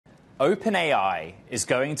OpenAI is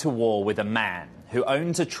going to war with a man who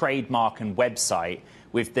owns a trademark and website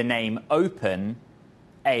with the name OpenAI,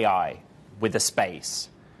 with a space.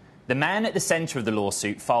 The man at the center of the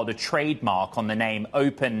lawsuit filed a trademark on the name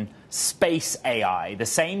Open Space AI the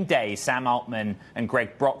same day Sam Altman and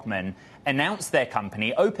Greg Brockman announced their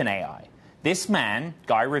company OpenAI. This man,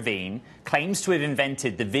 Guy Ravine, claims to have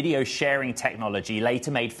invented the video sharing technology later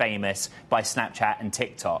made famous by Snapchat and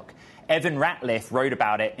TikTok. Evan Ratliff wrote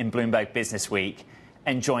about it in Bloomberg Business Week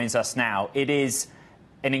and joins us now. It is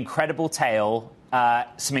an incredible tale,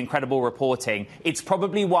 some incredible reporting. It's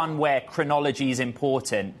probably one where chronology is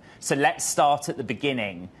important. So let's start at the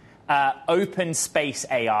beginning. Open Space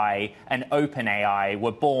AI and OpenAI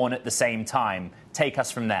were born at the same time. Take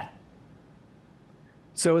us from there.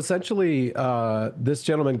 So essentially, this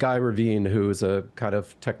gentleman, Guy Ravine, who is a kind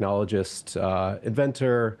of technologist,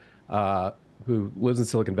 inventor, who lives in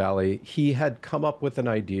Silicon Valley, he had come up with an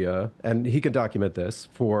idea, and he can document this,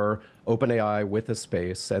 for OpenAI with a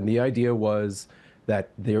space. And the idea was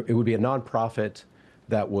that it would be a nonprofit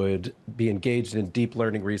that would be engaged in deep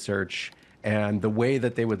learning research. And the way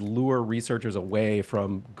that they would lure researchers away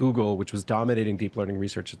from Google, which was dominating deep learning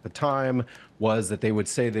research at the time, was that they would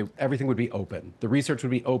say that everything would be open. The research would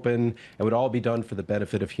be open and would all be done for the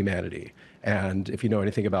benefit of humanity. And if you know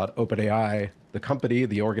anything about OpenAI, the company,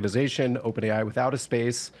 the organization, OpenAI without a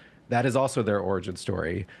space, that is also their origin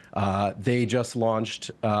story. They just launched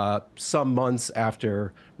some months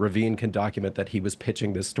after Ravine can document that he was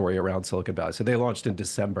pitching this story around Silicon Valley. So they launched in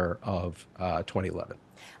December of 2011.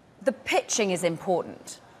 The pitching is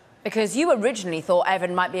important because you originally thought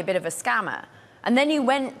Evan might be a bit of a scammer. And then you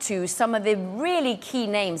went to some of the really key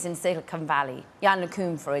names in Silicon Valley, Jan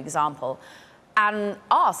LeCun, for example, and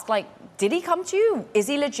asked, like, did he come to you? Is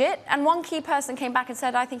he legit? And one key person came back and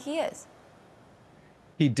said, I think he is.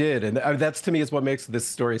 He did, and that's, to me, is what makes this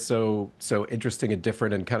story so interesting and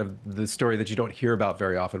different, and kind of the story that you don't hear about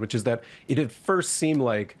very often, which is that it at first seemed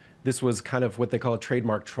like this was kind of what they call a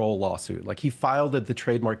trademark troll lawsuit. Like, he filed the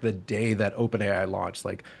trademark the day that OpenAI launched.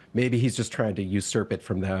 Like, maybe he's just trying to usurp it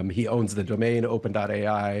from them. He owns the domain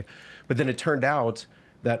open.ai. But then it turned out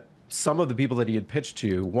that some of the people that he had pitched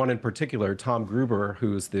to, one in particular, Tom Gruber,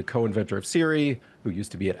 who's the co-inventor of Siri, who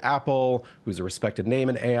used to be at Apple, who's a respected name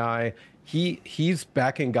in AI, he's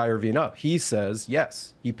backing Guy Ravine up. He says,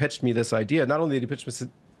 yes, he pitched me this idea. Not only did he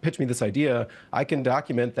pitch me this idea, I can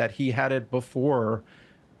document that he had it before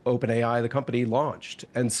OpenAI, the company, launched.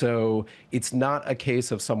 And so it's not a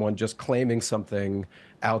case of someone just claiming something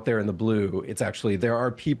out there in the blue. It's actually, there are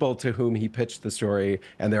people to whom he pitched the story,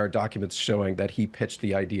 and there are documents showing that he pitched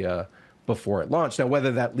the idea before it launched. Now,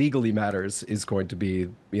 whether that legally matters is going to be,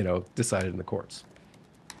 decided in the courts.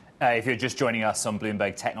 If you're just joining us on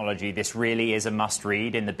Bloomberg Technology, this really is a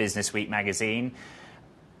must-read in the Business Week magazine.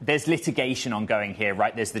 There's litigation ongoing here,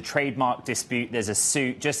 right? There's the trademark dispute, there's a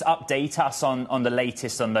suit. Just update us on the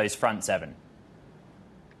latest on those fronts, Evan.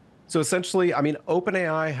 So essentially, I mean,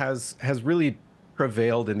 OpenAI has really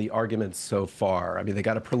prevailed in the arguments so far. I mean, they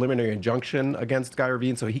got a preliminary injunction against Guy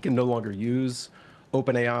Ravine, so he can no longer use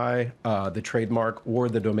OpenAI, the trademark, or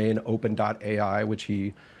the domain open.ai, which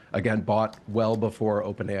he, again, bought well before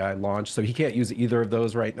OpenAI launched. So he can't use either of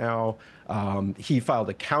those right now. He filed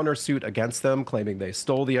a countersuit against them, claiming they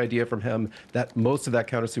stole the idea from him. That most of that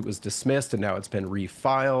countersuit was dismissed, and now it's been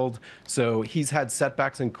refiled. So he's had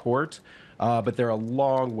setbacks in court, but they're a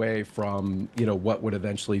long way from what would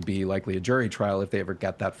eventually be likely a jury trial if they ever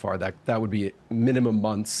get that far. That would be minimum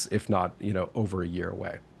months, if not over a year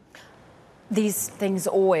away. These things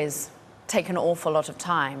always take an awful lot of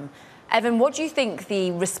time. Evan, what do you think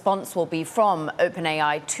the response will be from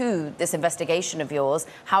OpenAI to this investigation of yours?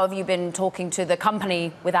 How have you been talking to the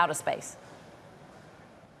company without a space?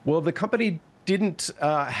 Well, the company didn't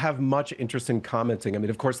have much interest in commenting. I mean,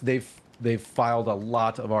 of course, they've filed a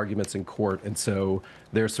lot of arguments in court, and so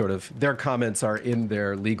their comments are in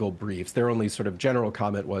their legal briefs. Their only sort of general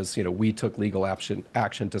comment was, we took legal action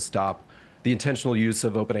to stop the intentional use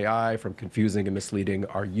of OpenAI from confusing and misleading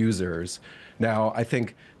our users. Now, I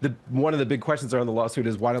think one of the big questions around the lawsuit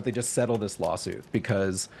is, why don't they just settle this lawsuit?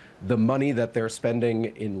 Because the money that they're spending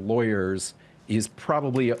in lawyers is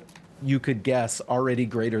probably, you could guess, already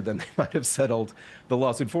greater than they might have settled the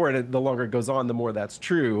lawsuit for. And the longer it goes on, the more that's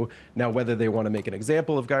true. Now, whether they want to make an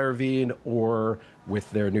example of Guy Ravine or with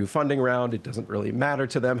their new funding round, it doesn't really matter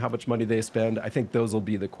to them how much money they spend. I think those will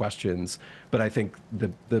be the questions. But I think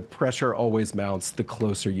the pressure always mounts the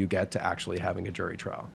closer you get to actually having a jury trial.